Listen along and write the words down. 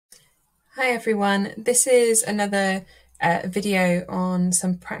Hi everyone, this is another video on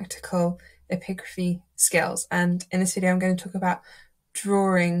some practical epigraphy skills, and in this video I'm going to talk about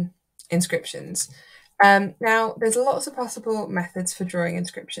drawing inscriptions. Now there's lots of possible methods for drawing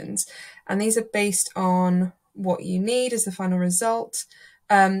inscriptions, and these are based on what you need as the final result,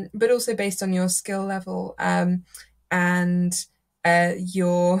 but also based on your skill level and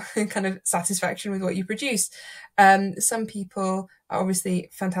your kind of satisfaction with what you produce. Some people are obviously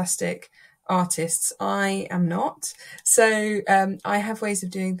fantastic artists. I am not. So I have ways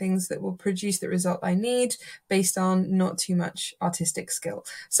of doing things that will produce the result I need based on not too much artistic skill.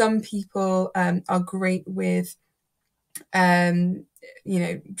 Some people are great with drawing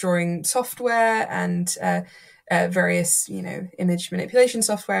software and various, image manipulation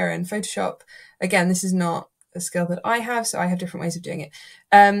software and Photoshop. Again, this is not a skill that I have, so I have different ways of doing it.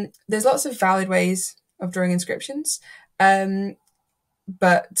 There's lots of valid ways of drawing inscriptions.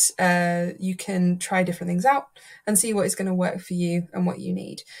 But you can try different things out and see what is going to work for you and what you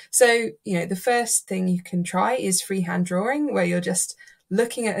need. So, the first thing you can try is freehand drawing, where you're just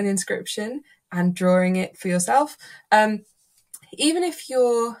looking at an inscription and drawing it for yourself. Even if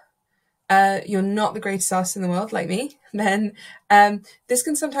you're not the greatest artist in the world like me, then this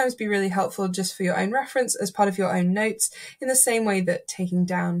can sometimes be really helpful just for your own reference as part of your own notes, in the same way that taking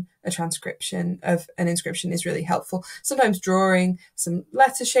down a transcription of an inscription is really helpful. Sometimes drawing some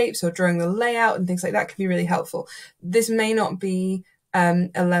letter shapes or drawing the layout and things like that can be really helpful. This may not be a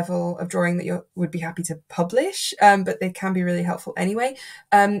level of drawing that you would be happy to publish, but they can be really helpful anyway.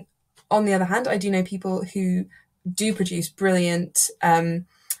 On the other hand, I do know people who do produce brilliant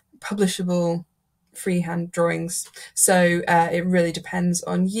publishable freehand drawings. So it really depends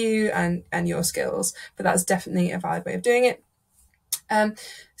on you and your skills, but that's definitely a valid way of doing it.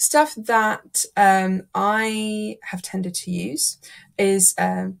 Stuff that I have tended to use is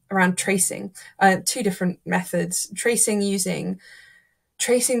around tracing. Two different methods. Tracing using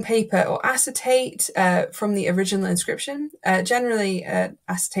tracing paper or acetate from the original inscription. Generally,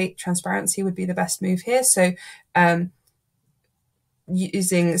 acetate transparency would be the best move here. So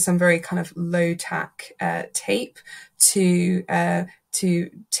using some very kind of low tack tape to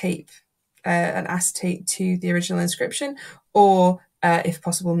tape an acetate to the original inscription, or if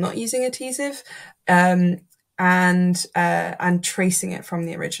possible, not using adhesive, and tracing it from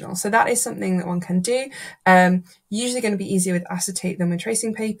the original. So that is something that one can do. Usually going to be easier with acetate than with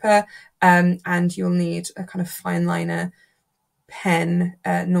tracing paper, and you'll need a kind of fine liner pen,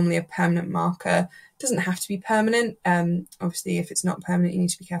 normally a permanent marker. It doesn't have to be permanent. Obviously, if it's not permanent, you need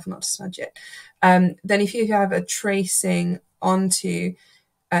to be careful not to smudge it. Then if you have a tracing onto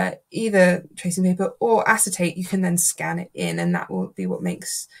either tracing paper or acetate, you can then scan it in, and that will be what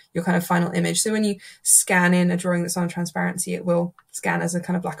makes your kind of final image. So when you scan in a drawing that's on transparency, it will scan as a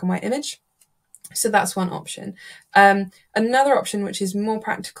kind of black and white image. So that's one option. Another option, which is more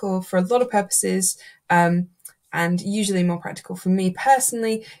practical for a lot of purposes, and usually more practical for me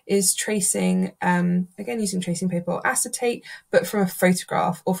personally, is tracing, again, using tracing paper or acetate, but from a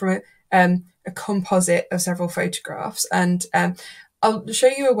photograph or from a composite of several photographs. And I'll show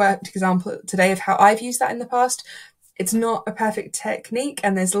you a worked example today of how I've used that in the past. It's not a perfect technique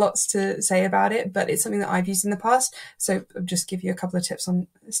and there's lots to say about it, but it's something that I've used in the past. So I'll just give you a couple of tips on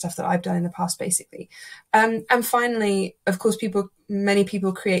stuff that I've done in the past, basically. And finally, of course, many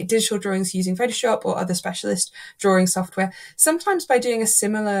people create digital drawings using Photoshop or other specialist drawing software, sometimes by doing a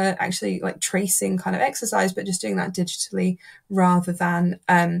similar, actually like tracing kind of exercise, but just doing that digitally rather than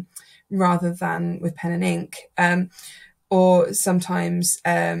with pen and ink. Or sometimes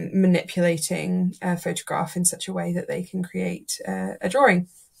manipulating a photograph in such a way that they can create a drawing.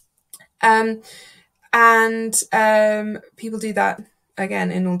 People do that, again,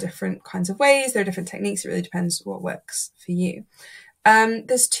 in all different kinds of ways. There are different techniques. It really depends what works for you.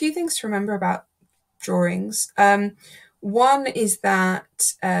 There's two things to remember about drawings. One is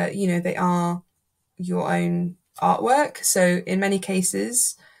that, they are your own artwork. So in many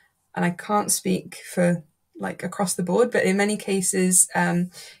cases, and I can't speak for like across the board, but in many cases,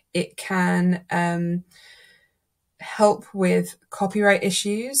 it can help with copyright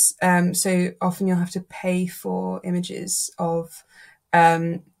issues. So often you'll have to pay for images of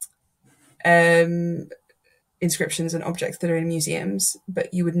inscriptions and objects that are in museums,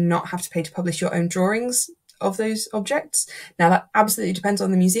 but you would not have to pay to publish your own drawings of those objects. Now, that absolutely depends on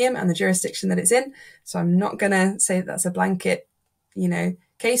the museum and the jurisdiction that it's in. So I'm not going to say that that's a blanket,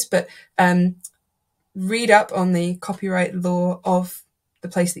 case, but read up on the copyright law of the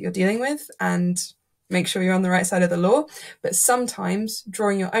place that you're dealing with and make sure you're on the right side of the law. But sometimes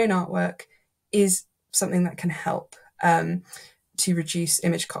drawing your own artwork is something that can help to reduce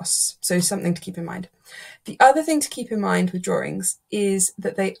image costs. So something to keep in mind. The other thing to keep in mind with drawings is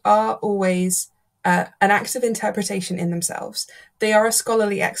that they are always an act of interpretation in themselves. They are a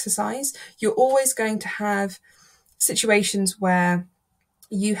scholarly exercise. You're always going to have situations where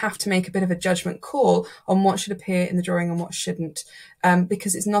you have to make a bit of a judgment call on what should appear in the drawing and what shouldn't,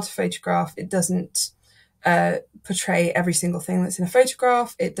 because it's not a photograph. It doesn't portray every single thing that's in a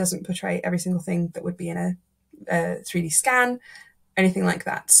photograph. It doesn't portray every single thing that would be in a 3D scan, anything like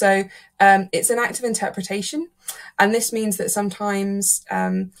that. So it's an act of interpretation. And this means that sometimes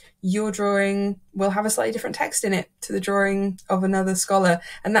your drawing will have a slightly different text in it to the drawing of another scholar.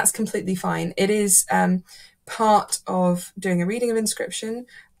 And that's completely fine. It is part of doing a reading of inscription,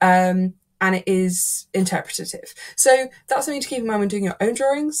 and it is interpretative. So that's something to keep in mind when doing your own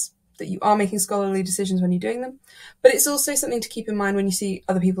drawings, that you are making scholarly decisions when you're doing them. But it's also something to keep in mind when you see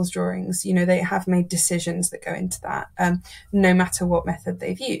other people's drawings. You know, they have made decisions that go into that, no matter what method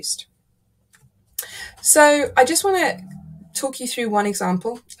they've used. So I just want to talk you through one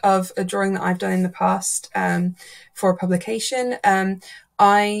example of a drawing that I've done in the past for a publication.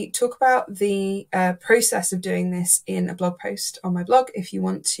 I talk about the process of doing this in a blog post on my blog if you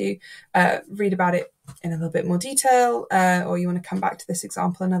want to read about it in a little bit more detail, or you want to come back to this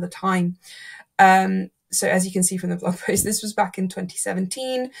example another time. So as you can see from the blog post, this was back in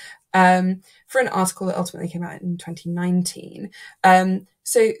 2017 for an article that ultimately came out in 2019.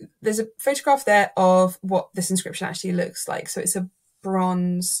 So there's a photograph there of what this inscription actually looks like. So it's a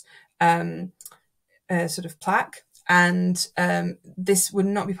bronze sort of plaque. And this would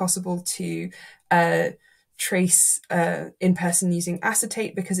not be possible to trace in person using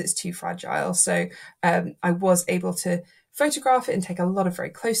acetate because it's too fragile. So I was able to photograph it and take a lot of very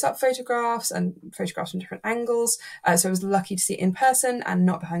close-up photographs and photographs from different angles. So I was lucky to see it in person and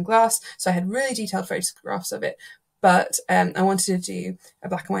not behind glass. So I had really detailed photographs of it. But I wanted to do a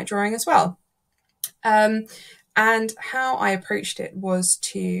black and white drawing as well. And how I approached it was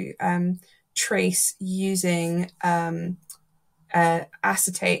to trace using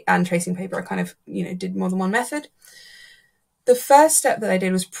acetate and tracing paper. I kind of, did more than one method. The first step that I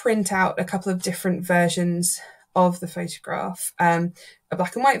did was print out a couple of different versions of the photograph, a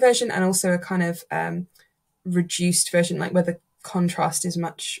black and white version and also a kind of reduced version, like where the contrast is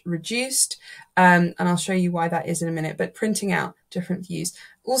much reduced. And I'll show you why that is in a minute, but printing out different views.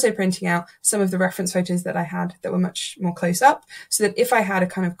 Also printing out some of the reference photos that I had that were much more close up, so that if I had a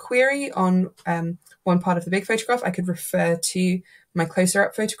kind of query on one part of the big photograph, I could refer to my closer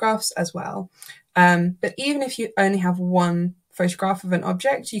up photographs as well. But even if you only have one photograph of an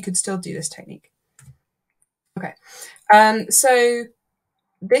object, you could still do this technique. Okay, so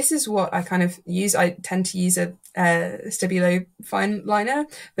this is what I kind of use. I tend to use a Stabilo fine liner,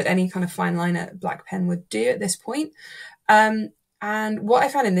 but any kind of fine liner black pen would do at this point. And what I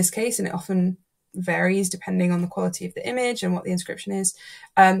found in this case, and it often varies depending on the quality of the image and what the inscription is,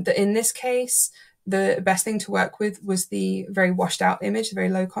 that in this case, the best thing to work with was the very washed out image, the very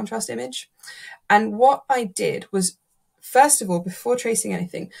low contrast image. And what I did was, first of all, before tracing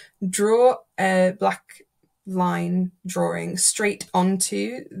anything, draw a black line drawing straight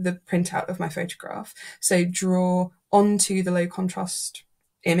onto the printout of my photograph. So draw onto the low contrast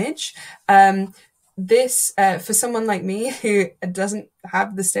image. This, for someone like me who doesn't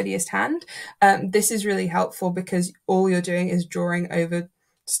have the steadiest hand, this is really helpful because all you're doing is drawing over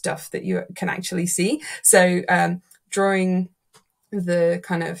stuff that you can actually see. So drawing the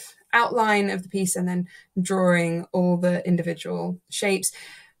kind of outline of the piece and then drawing all the individual shapes.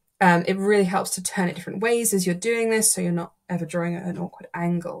 It really helps to turn it different ways as you're doing this, so you're not ever drawing at an awkward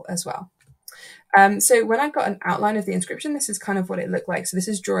angle as well. So when I got an outline of the inscription, this is kind of what it looked like. So this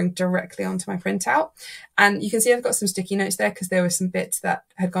is drawing directly onto my printout. And you can see I've got some sticky notes there because there were some bits that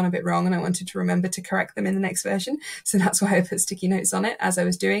had gone a bit wrong and I wanted to remember to correct them in the next version. So that's why I put sticky notes on it as I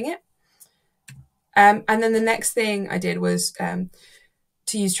was doing it. And then the next thing I did was to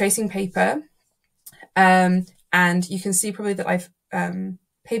use tracing paper. And you can see probably that I've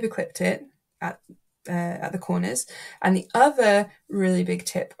paper clipped it at the corners. And the other really big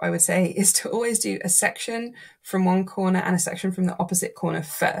tip I would say is to always do a section from one corner and a section from the opposite corner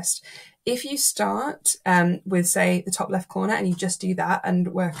first. If you start with, say, the top left corner and you just do that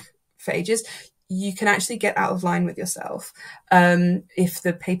and work for ages, you can actually get out of line with yourself if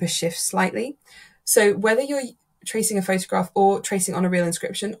the paper shifts slightly. So whether you're tracing a photograph or tracing on a real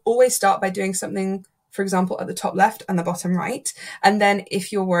inscription, always start by doing something, for example, at the top left and the bottom right. And then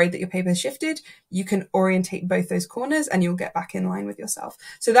if you're worried that your paper has shifted, you can orientate both those corners and you'll get back in line with yourself.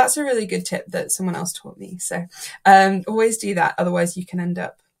 So that's a really good tip that someone else taught me. So always do that. Otherwise you can end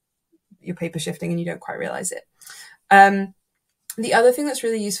up your paper shifting and you don't quite realize it. The other thing that's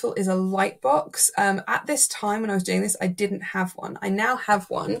really useful is a light box. At this time when I was doing this, I didn't have one. I now have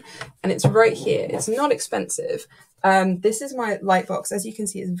one, and it's right here. It's not expensive. This is my light box. As you can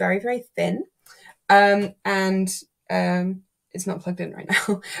see, it's very, very thin. And it's not plugged in right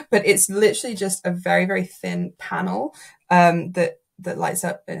now, but it's literally just a very, very thin panel that lights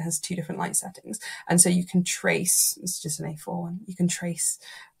up. It has 2 different light settings. And so you can trace, it's just an A4 one, you can trace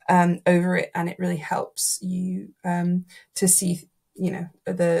over it, and it really helps you to see,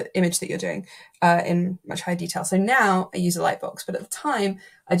 the image that you're doing in much higher detail. So now I use a light box, but at the time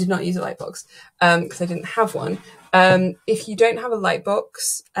I did not use a light box because I didn't have one. If you don't have a light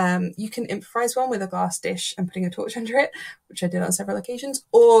box, you can improvise one with a glass dish and putting a torch under it, which I did on several occasions,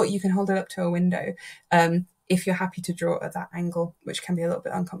 or you can hold it up to a window if you're happy to draw at that angle, which can be a little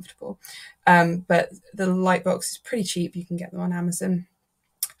bit uncomfortable. But the light box is pretty cheap. You can get them on Amazon.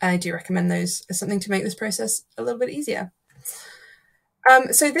 I do recommend those as something to make this process a little bit easier.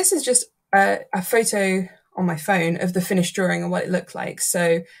 So this is just a photo on my phone of the finished drawing and what it looked like.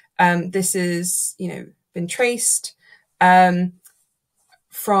 So this is, been traced from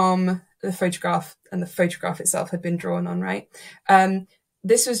the photograph, and the photograph itself had been drawn on, right?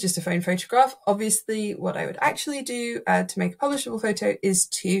 This was just a phone photograph. Obviously, what I would actually do to make a publishable photo is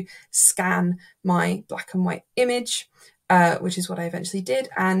to scan my black and white image, which is what I eventually did.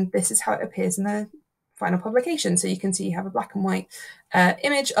 And this is how it appears in the final publication. So you can see you have a black and white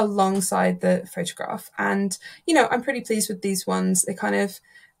image alongside the photograph. And, I'm pretty pleased with these ones. They kind of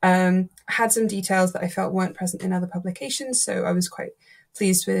had some details that I felt weren't present in other publications. So I was quite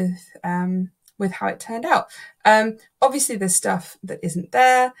pleased with how it turned out. Obviously, there's stuff that isn't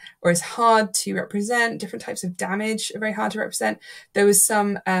there or is hard to represent. Different types of damage are very hard to represent. There was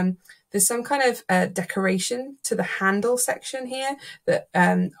there's some kind of decoration to the handle section here that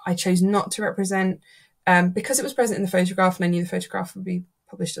I chose not to represent because it was present in the photograph and I knew the photograph would be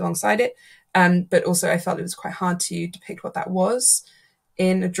published alongside it. But also I felt it was quite hard to depict what that was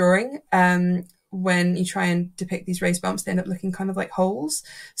in a drawing. When you try and depict these raised bumps, they end up looking kind of like holes.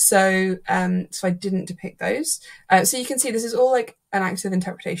 So I didn't depict those. So you can see this is all like an act of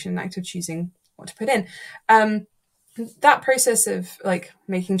interpretation, an act of choosing what to put in. That process of like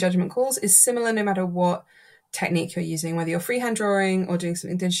making judgment calls is similar no matter what technique you're using, whether you're freehand drawing or doing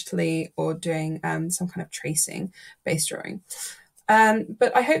something digitally or doing some kind of tracing based drawing.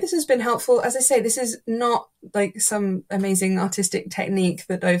 But I hope this has been helpful. As I say, this is not like some amazing artistic technique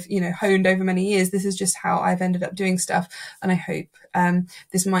that I've, honed over many years. This is just how I've ended up doing stuff. And I hope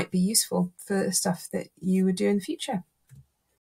this might be useful for stuff that you would do in the future.